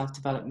a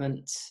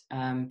self-development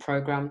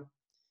program,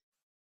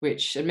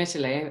 which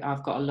admittedly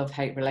I've got a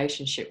love-hate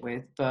relationship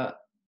with, but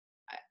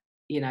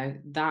you know,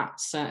 that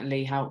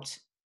certainly helped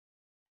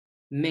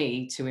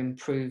me to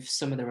improve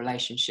some of the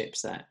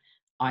relationships that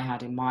I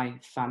had in my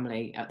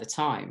family at the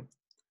time.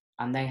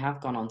 And they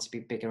have gone on to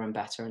be bigger and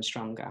better and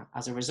stronger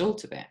as a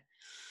result of it.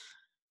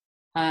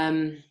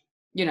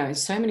 You know,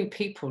 so many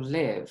people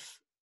live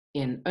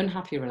in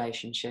unhappy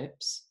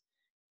relationships,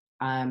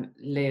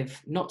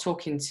 live not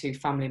talking to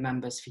family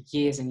members for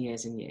years and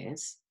years and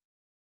years,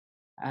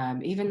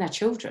 even their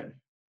children,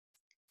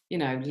 you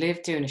know,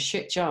 live doing a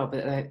shit job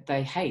that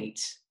they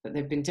hate, that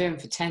they've been doing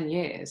for 10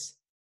 years.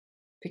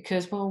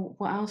 Because, well,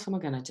 what else am I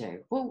going to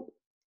do? Well,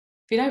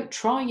 if you don't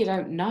try, you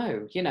don't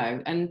know, you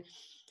know. And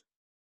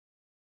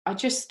I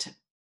used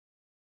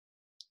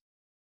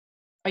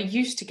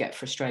to get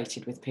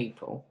frustrated with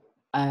people,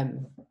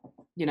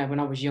 you know, when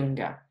I was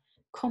younger.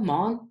 Come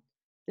on,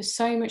 there's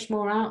so much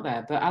more out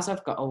there. But as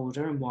I've got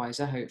older and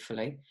wiser,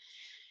 hopefully,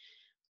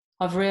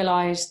 I've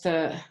realised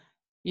that,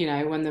 you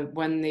know,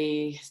 when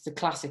the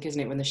classic,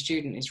 isn't it? When the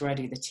student is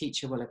ready, the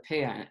teacher will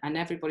appear, and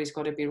everybody's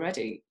got to be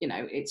ready. You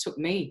know, it took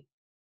me.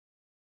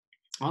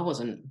 I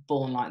wasn't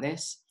born like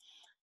this.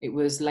 It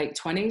was late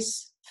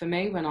 20s for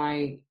me when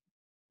I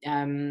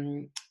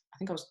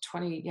think I was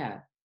 20,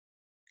 yeah,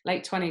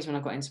 late 20s when I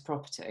got into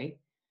property.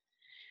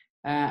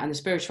 And the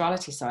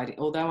spirituality side,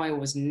 although I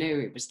always knew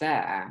it was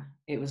there,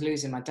 it was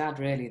losing my dad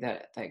really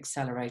that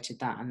accelerated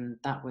that. And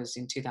that was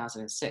in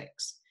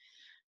 2006.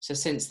 So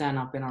since then,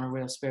 I've been on a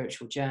real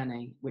spiritual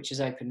journey, which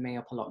has opened me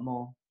up a lot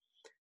more.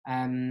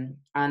 And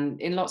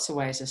in lots of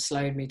ways has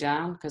slowed me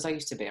down, because I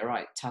used to be a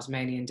right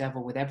Tasmanian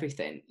devil with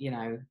everything, you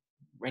know,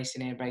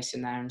 racing here,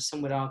 racing there. And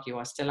some would argue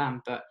I still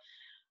am, but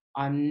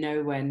I'm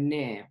nowhere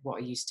near what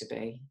I used to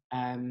be.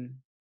 And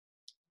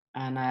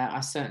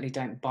I certainly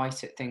don't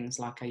bite at things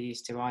like I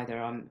used to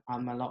either.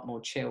 I'm a lot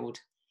more chilled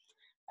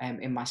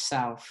in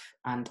myself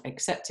and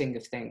accepting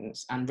of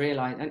things, and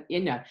realize, and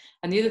you know,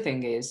 and the other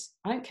thing is,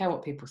 I don't care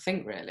what people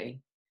think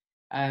really.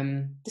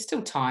 There's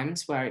still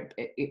times where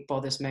it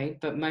bothers me,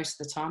 but most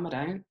of the time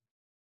I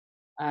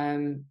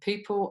don't.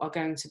 People are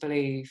going to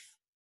believe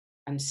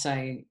and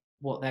say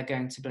what they're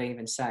going to believe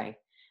and say,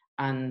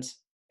 and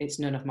it's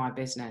none of my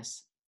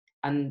business.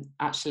 And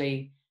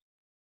actually,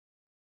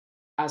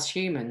 as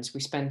humans, we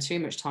spend too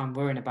much time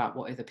worrying about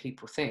what other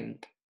people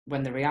think,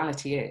 when the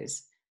reality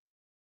is,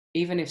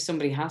 even if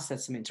somebody has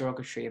said something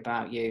derogatory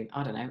about you,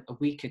 I don't know, a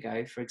week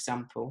ago, for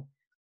example,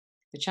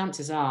 the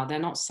chances are they're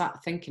not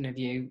sat thinking of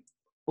you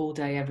all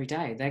day, every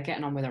day. They're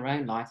getting on with their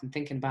own life and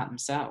thinking about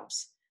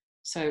themselves.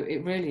 So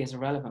it really is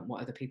irrelevant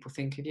what other people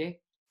think of you.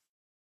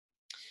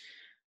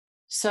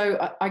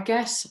 So I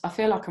guess I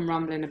feel like I'm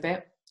rambling a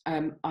bit.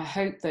 I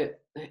hope that,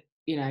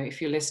 you know,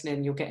 if you're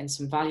listening, you're getting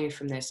some value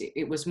from this.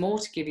 It was more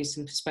to give you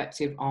some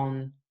perspective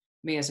on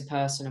me as a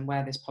person and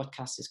where this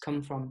podcast has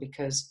come from,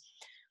 because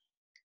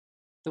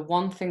the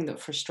one thing that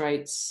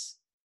frustrates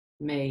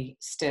me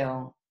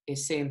still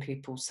is seeing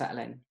people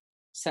settling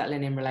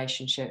in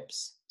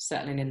relationships,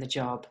 settling in the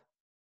job.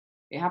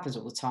 It happens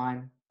all the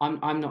time.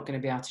 I'm not going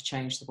to be able to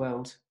change the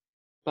world,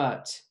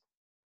 but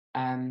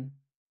I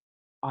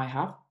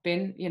have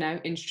been, you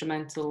know,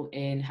 instrumental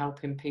in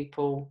helping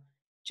people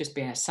just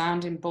be a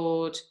sounding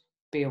board,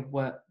 be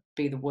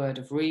the word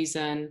of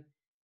reason,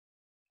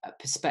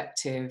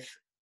 perspective,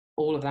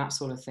 all of that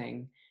sort of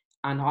thing.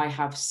 And I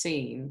have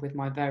seen with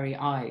my very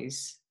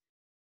eyes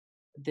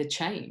the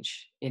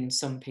change in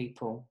some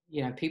people,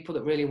 people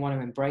that really want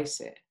to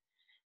embrace it.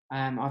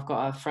 I've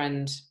got a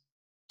friend,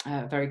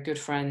 a very good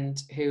friend,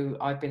 who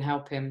I've been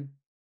helping,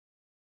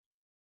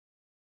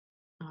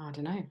 I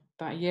don't know,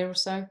 about a year or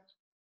so.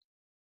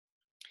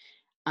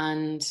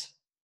 And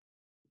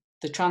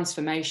the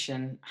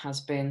transformation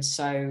has been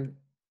so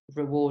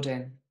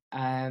rewarding,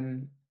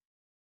 in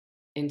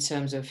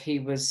terms of he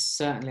was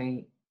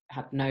certainly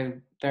had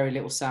very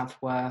little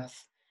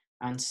self-worth,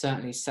 and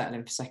certainly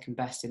settling for second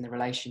best in the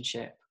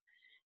relationship.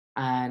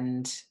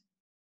 And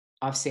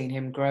I've seen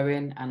him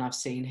growing, and I've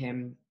seen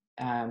him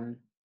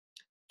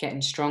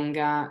getting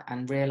stronger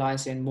and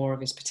realizing more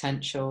of his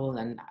potential,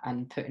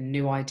 and putting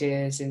new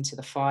ideas into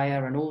the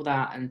fire and all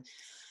that,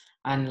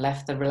 and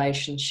left the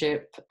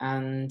relationship.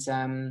 And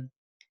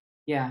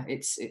yeah,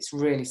 it's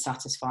really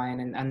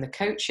satisfying. And the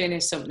coaching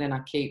is something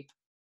I keep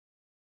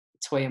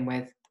toying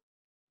with.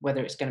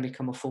 Whether it's going to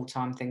become a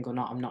full-time thing or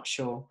not, I'm not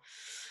sure.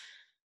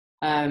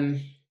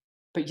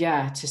 But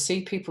yeah, to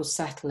see people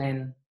settle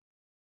in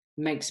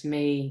makes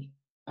me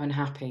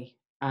unhappy.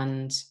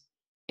 And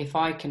if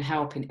I can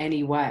help in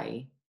any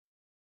way,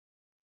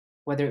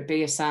 whether it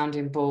be a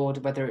sounding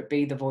board, whether it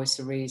be the voice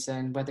of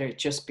reason, whether it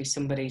just be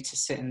somebody to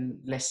sit and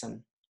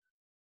listen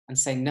and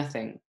say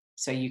nothing,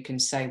 so you can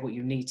say what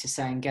you need to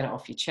say and get it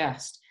off your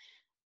chest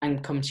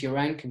and come to your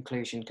own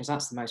conclusion, because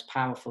that's the most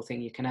powerful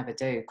thing you can ever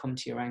do, come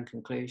to your own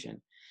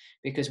conclusion.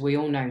 Because we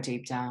all know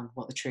deep down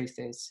what the truth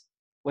is.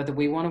 Whether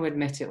we want to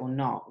admit it or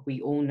not, we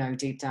all know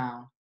deep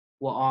down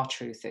what our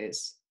truth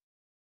is,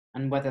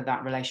 and whether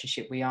that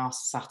relationship we are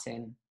sat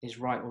in is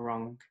right or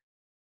wrong.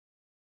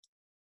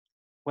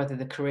 Whether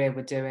the career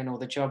we're doing, or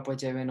the job we're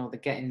doing, or the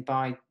getting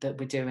by that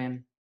we're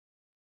doing,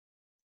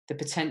 the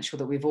potential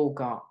that we've all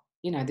got,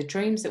 the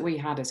dreams that we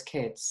had as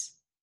kids,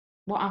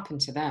 what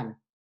happened to them?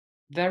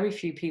 Very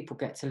few people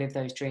get to live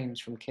those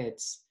dreams from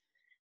kids.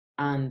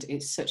 And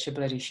it's such a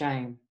bloody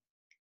shame.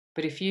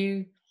 But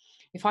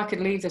if I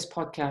could leave this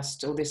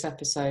podcast or this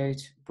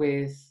episode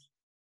with,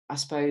 I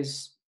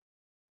suppose,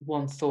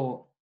 one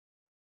thought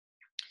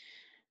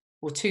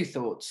or two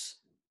thoughts.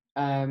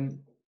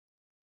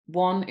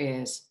 One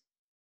is,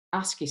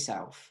 ask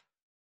yourself,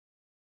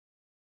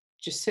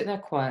 just sit there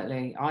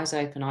quietly, eyes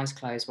open, eyes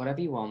closed, whatever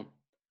you want,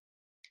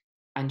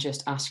 and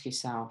just ask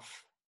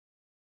yourself,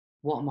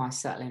 what am I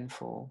settling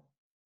for?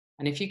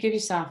 And if you give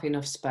yourself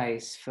enough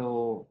space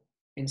for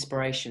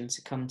inspiration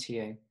to come to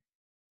you,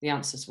 the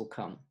answers will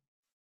come.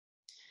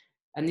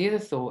 And the other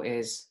thought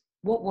is,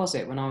 what was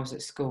it when I was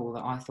at school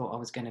that I thought I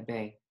was going to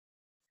be?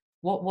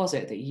 What was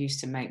it that used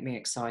to make me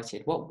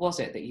excited? What was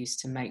it that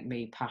used to make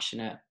me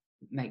passionate,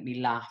 make me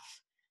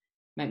laugh,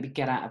 make me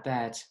get out of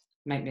bed,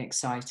 make me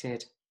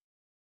excited?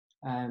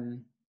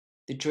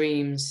 The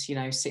dreams,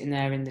 sitting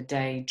there in the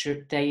day,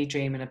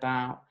 daydreaming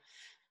about.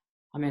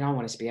 I mean, I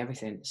wanted to be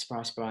everything.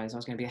 Surprise, surprise. I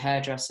was going to be a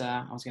hairdresser.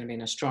 I was going to be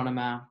an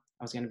astronomer.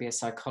 I was going to be a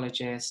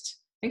psychologist.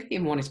 I think I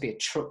even wanted to be a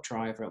truck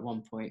driver at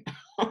one point.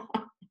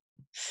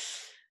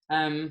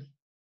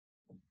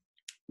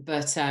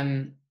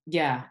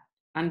 Yeah,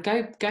 and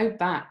go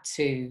back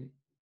to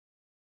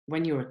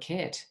when you were a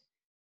kid,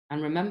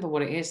 and remember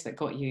what it is that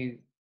got you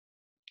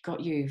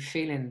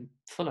feeling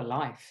full of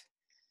life.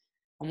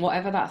 And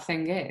whatever that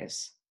thing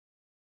is,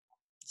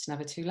 it's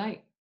never too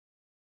late.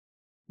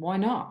 Why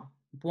not?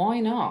 Why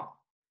not?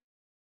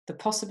 The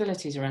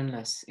possibilities are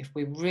endless if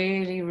we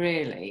really,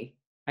 really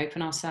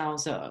open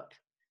ourselves up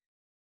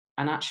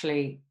and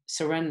actually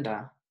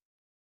surrender.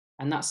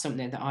 And that's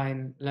something that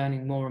I'm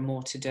learning more and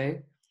more to do,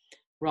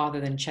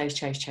 rather than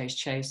chase,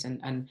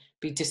 and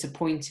be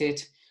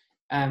disappointed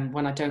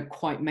when I don't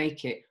quite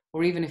make it.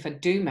 Or even if I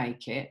do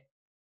make it,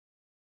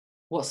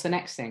 what's the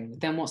next thing?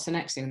 Then what's the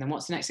next thing? Then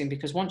what's the next thing?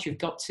 Because once you've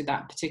got to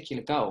that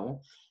particular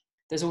goal,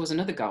 there's always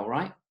another goal,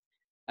 right?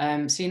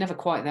 So you're never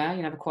quite there,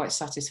 you're never quite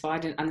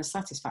satisfied, and the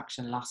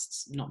satisfaction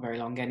lasts not very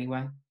long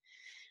anyway.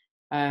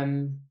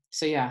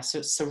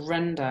 So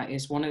surrender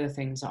is one of the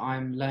things that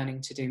I'm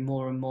learning to do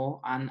more and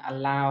more, and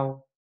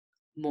allow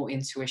more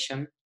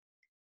intuition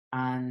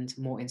and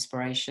more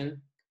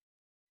inspiration,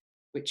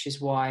 which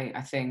is why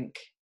I think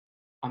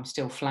I'm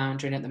still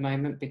floundering at the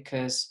moment,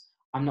 because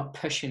I'm not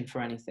pushing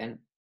for anything.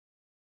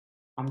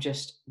 I'm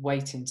just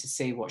waiting to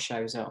see what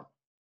shows up.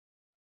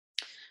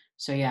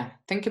 So yeah,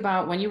 think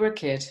about when you were a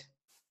kid,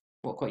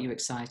 what got you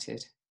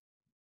excited,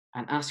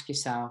 and ask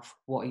yourself,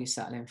 what are you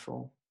settling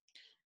for?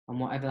 And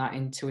whatever that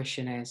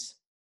intuition is,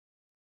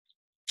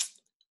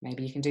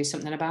 maybe you can do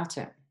something about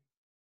it.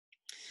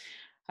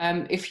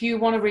 If you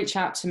want to reach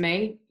out to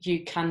me,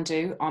 you can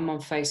do. I'm on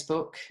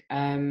Facebook.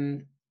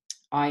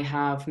 I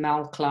have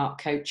Mel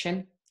Clarke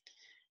Coaching.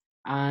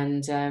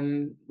 And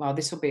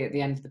this will be at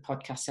the end of the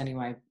podcast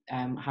anyway,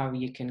 how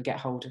you can get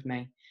hold of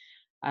me.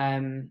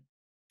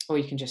 Or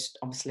you can just,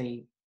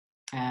 obviously,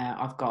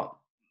 I've got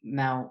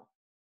Mel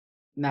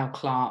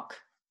Clarke.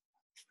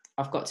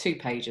 I've got two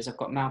pages. I've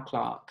got Mel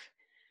Clarke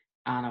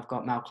and I've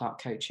got Mel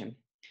Clarke Coaching.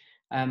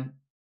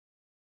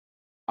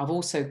 I've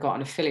also got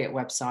an affiliate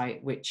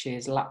website, which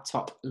is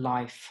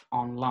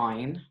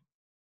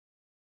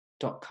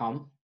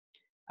laptoplifeonline.com.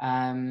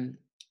 And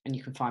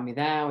you can find me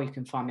there, or you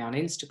can find me on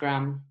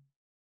Instagram,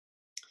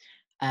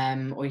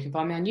 or you can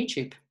find me on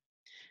YouTube.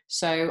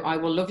 So I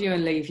will love you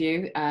and leave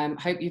you.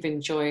 Hope you've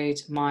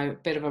enjoyed my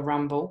bit of a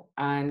ramble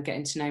and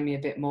getting to know me a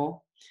bit more.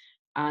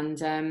 And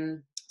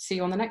see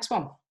you on the next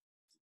one.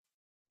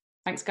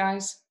 Thanks,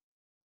 guys.